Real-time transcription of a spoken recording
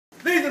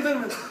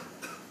gentlemen,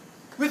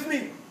 with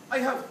me, I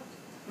have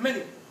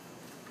many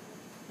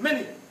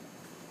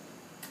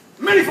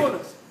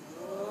foreigners.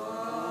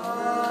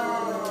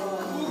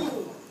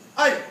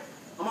 I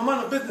am a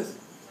man of business.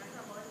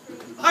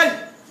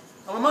 I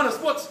am a man of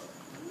sports.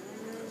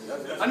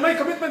 And my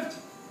commitment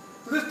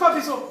to this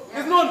Pappy show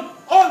is known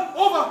all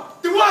over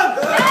the world.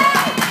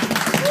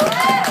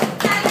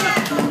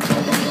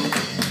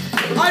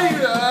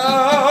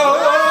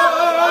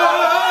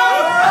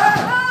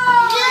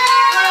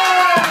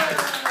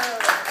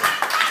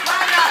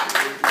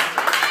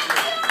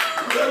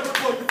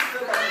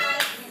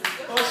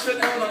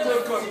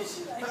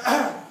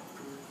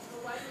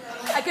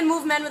 I can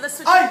move men with a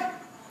switch. I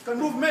can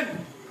move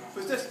men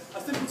with just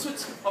a simple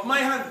switch of my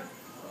hand.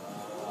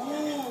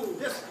 Ooh,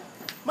 yes.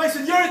 My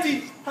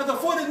seniority has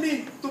afforded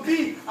me to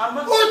be a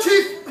master. Oh,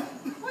 Chief!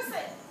 What's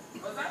that?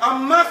 A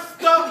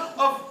master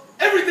of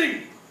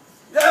everything.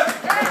 Yeah.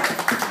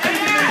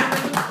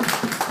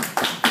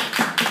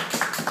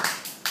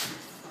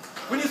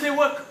 When you say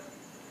work,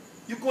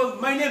 you call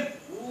my name.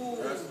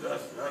 Yes.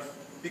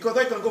 Because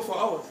I can go for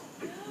hours.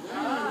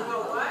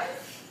 What?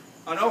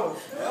 And hours.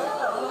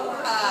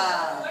 What?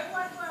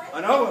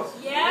 And hours.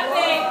 Yeah,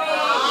 baby.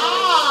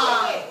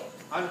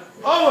 And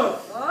hours.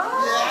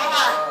 Yeah.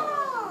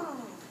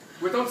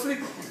 Without sleep.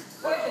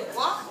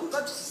 What?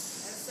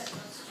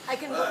 I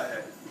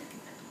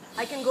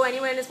can go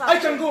anywhere in this I party.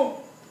 can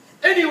go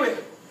anywhere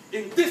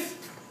in this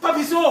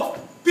Pappy show.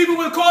 People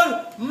will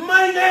call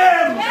my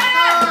name.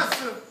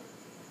 Yes.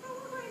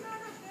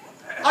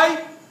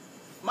 I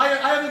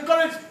have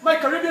encouraged my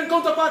Caribbean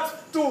counterparts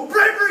to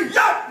bravery.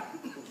 Yeah.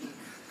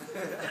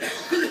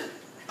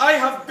 I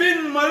have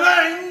been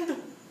maligned.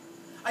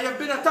 I have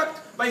been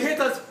attacked by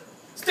haters.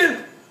 Still,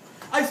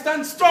 I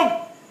stand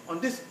strong on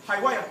this high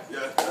wire.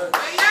 Yeah.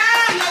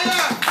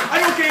 I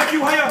don't care if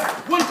you hire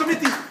one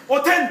committee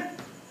or 10.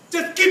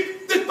 Just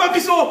keep this Pappy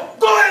show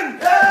going.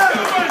 Keep it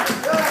going.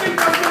 Keep it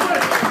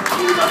going.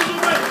 Keep it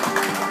going.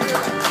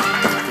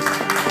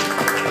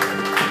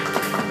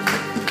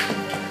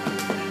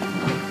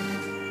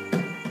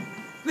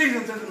 Ladies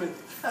and gentlemen,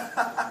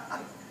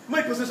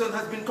 my position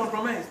has been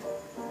compromised.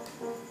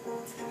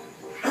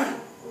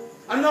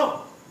 And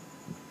now,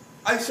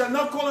 I shall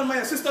now call on my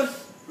assistant,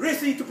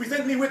 Racy, to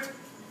present me with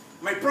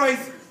my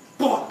prize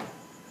ball.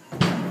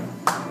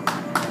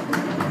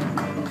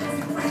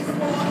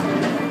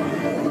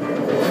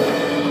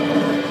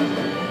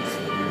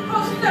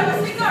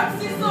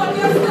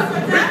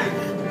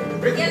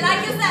 You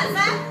like yourself,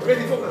 huh?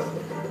 Ready, focus.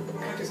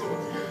 Thank you so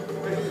much.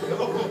 Ready.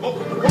 Well,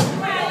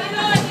 you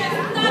know, it's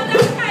not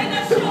that kind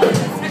of show.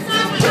 It's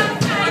not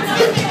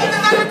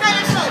that kind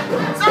of show.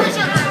 Sorry,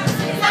 sir.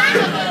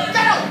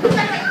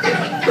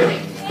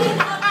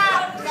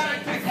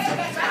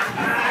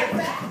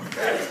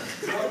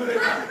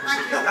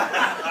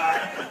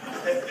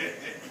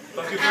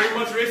 Thank you very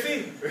much, Racy.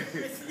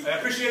 I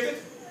appreciate it.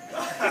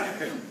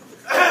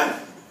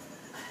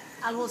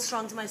 I'll hold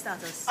strong to my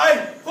status.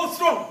 I hold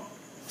strong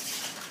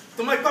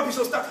to my Pappy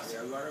show status.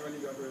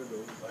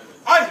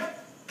 I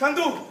can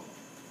do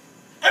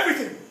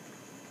everything.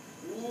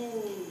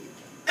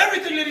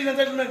 Everything, ladies and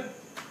gentlemen.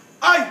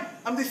 I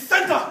am the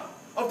center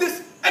of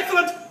this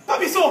excellent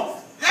Pappy show.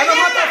 As a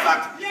matter of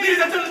fact, ladies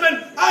and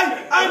gentlemen,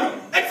 I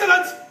am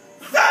excellence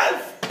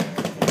self.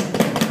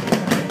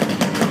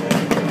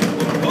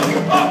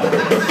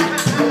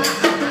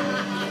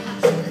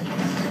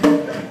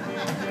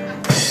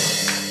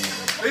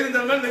 Ladies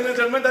and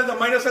gentlemen, that's a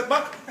minor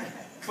setback.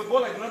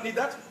 Football, I do not need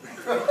that.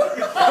 I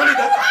don't need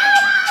that.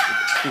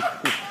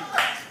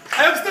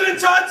 I am still in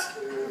charge.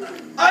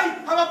 I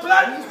have a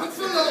plan.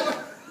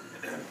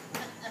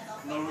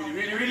 No,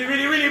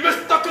 really,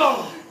 Mr.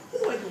 Clown. Who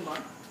are you,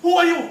 man? Who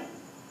are you?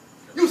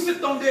 You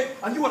sit down there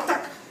and you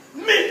attack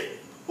me.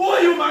 Who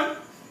are you, man?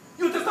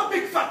 You're just a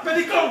big fat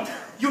petty clown.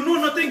 You know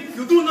nothing,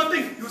 you do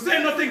nothing, you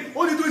say nothing.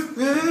 All you do is...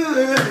 Me.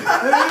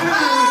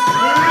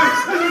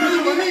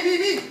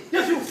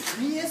 Yes, you.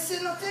 Me ain't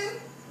say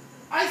nothing.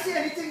 I say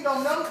anything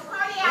down now.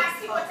 Oh, yeah,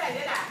 see what I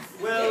did that.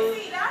 Well... You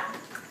see that?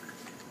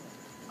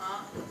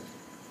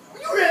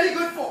 What you really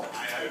good for?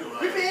 I do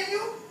We paying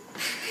you?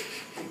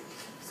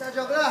 Sir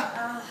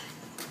Juggler.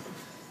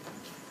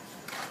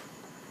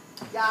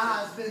 Your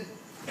husband.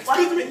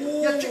 Excuse me?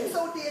 Your chicks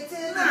out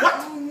dating.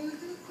 What?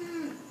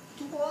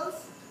 2 balls?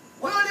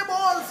 Where are your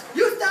balls?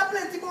 You still have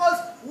plenty balls.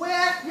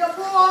 Where your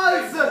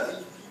balls?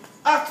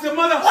 Ask your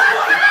mother.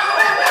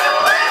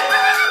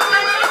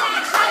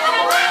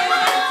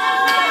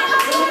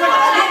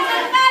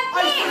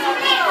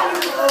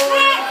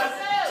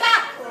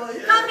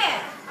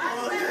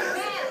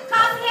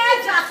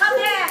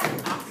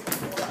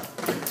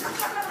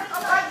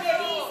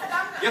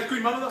 Yes,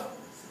 Queen Mother.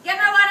 Give me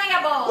one of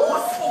your balls.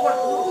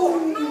 Oh,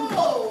 no.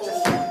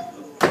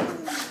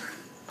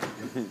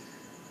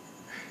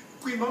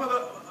 Queen Mother,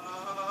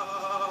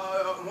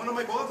 one of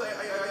my balls,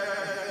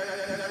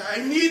 I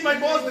need my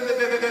balls.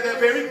 They're a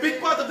very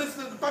big part of this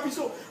Pappy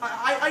show.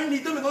 I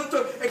need them in order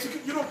to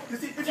execute, you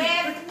see.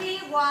 Give me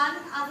one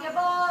of your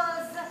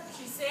balls.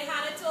 She say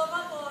hand it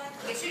over, boy.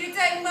 Make sure you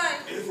take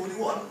mine. There's only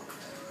one.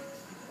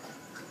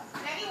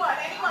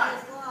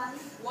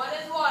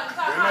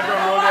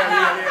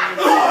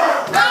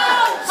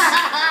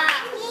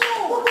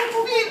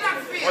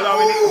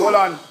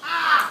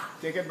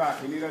 Take it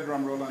back. You need a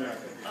drum roll on that.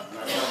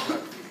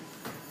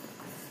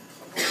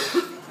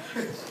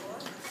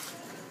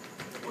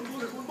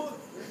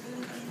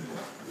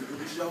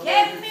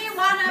 Give me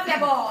one of your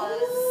balls.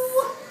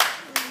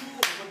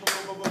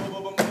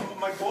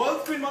 My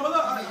balls, Queen Mama,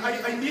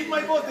 I need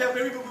my balls. They are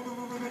very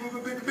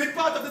big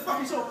part of this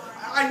Pappy show.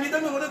 I need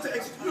them in order to,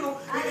 you know.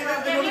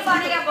 Give me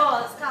one of your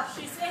balls. Come.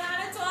 She say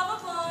hi to our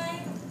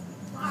boy.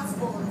 Pass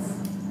balls.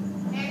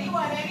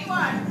 Anyone.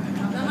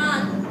 Come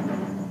on.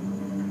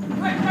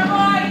 Quick, my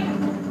boy.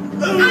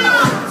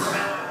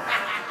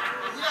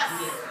 Yes.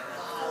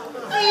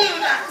 Feel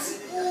that.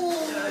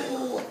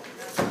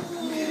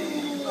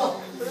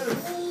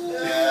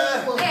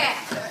 There.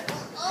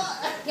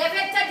 Give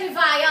it to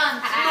Divion.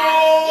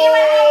 He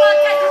will able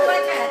to do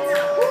it.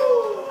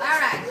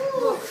 Alright.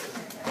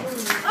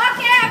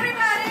 Okay,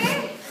 everybody.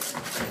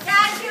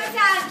 Thank you.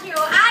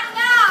 And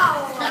now,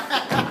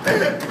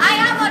 I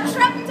have a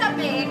trip to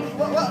make.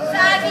 So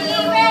I'll be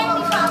leaving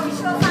the coffee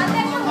show for a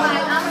little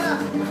while.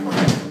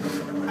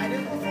 I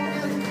didn't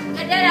perform yet.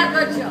 You did a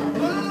good job.